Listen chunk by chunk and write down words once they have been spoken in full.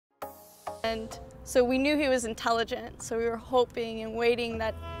And so we knew he was intelligent, so we were hoping and waiting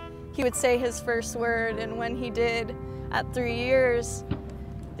that he would say his first word, and when he did at 3 years,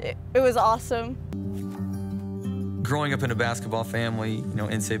 it was awesome. Growing up in a basketball family, you know,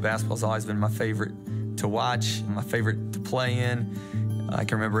 NCAA basketball's always been my favorite to watch, my favorite to play in. I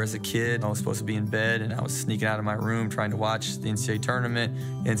can remember as a kid, I was supposed to be in bed and I was sneaking out of my room trying to watch the NCAA tournament.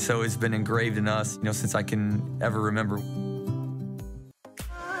 And so it's been engraved in us, you know, since I can ever remember.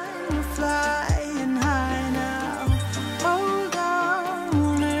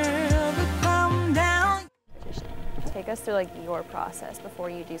 Take us through like your process before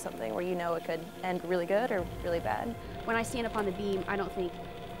you do something where you know it could end really good or really bad. When I stand up on the beam, I don't think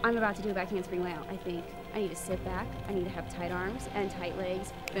I'm about to do a back handspring layout. I think I need to sit back, I need to have tight arms and tight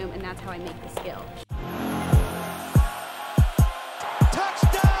legs, boom, and that's how I make the skill.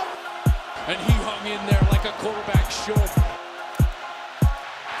 Touchdown! And he hung in there like a quarterback should.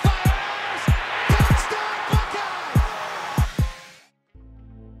 Fires! Touchdown, Buckeyes!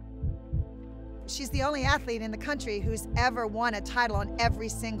 She's the only athlete in the country who's ever won a title on every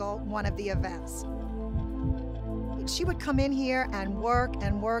single one of the events. She would come in here and work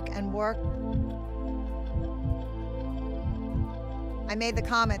and work and work. I made the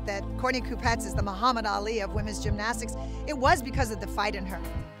comment that Courtney Kupets is the Muhammad Ali of women's gymnastics. It was because of the fight in her.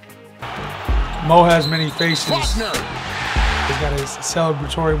 Mo has many faces. Wagner. He's got his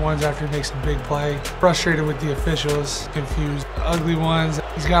celebratory ones after he makes a big play. Frustrated with the officials, confused. The ugly ones,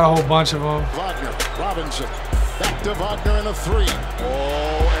 he's got a whole bunch of them. Wagner, Robinson, back to Wagner in a three.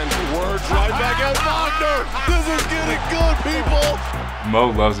 Oh, and words right back at Wagner. This is getting good, people. Mo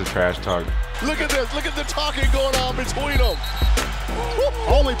loves the trash talk. Look at this. Look at the talking going on between them.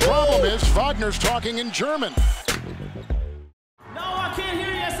 Only problem is Wagner's talking in German. No, I can't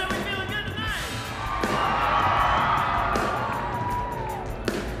hear you. So we feeling good tonight.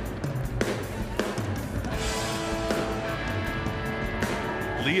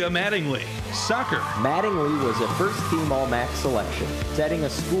 Leah Mattingly, soccer. Mattingly was a first-team All-MAC selection, setting a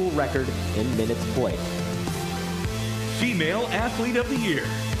school record in minutes played. Female Athlete of the Year.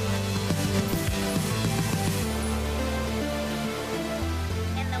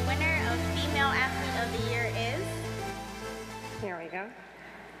 And the winner of Female Athlete of the Year is? Here we go.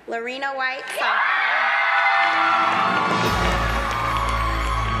 Lorena White, soccer.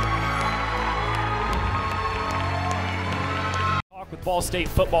 With Ball State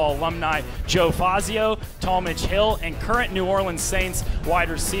football alumni Joe Fazio, Talmadge Hill, and current New Orleans Saints wide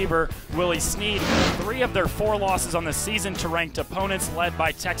receiver Willie Snead. 3 of their 4 losses on the season to ranked opponents, led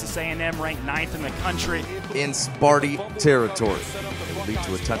by Texas A&M, ranked 9th in the country. In Sparty territory. It would lead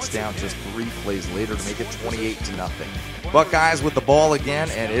to a touchdown just 3 plays later to make it 28-0. Buckeyes with the ball again,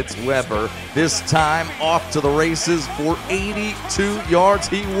 and it's Weber. This time off to the races for 82 yards.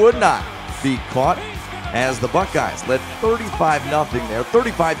 He would not be caught, as the Buckeyes led 35-0 there,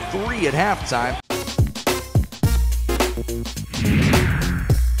 35-3 at halftime.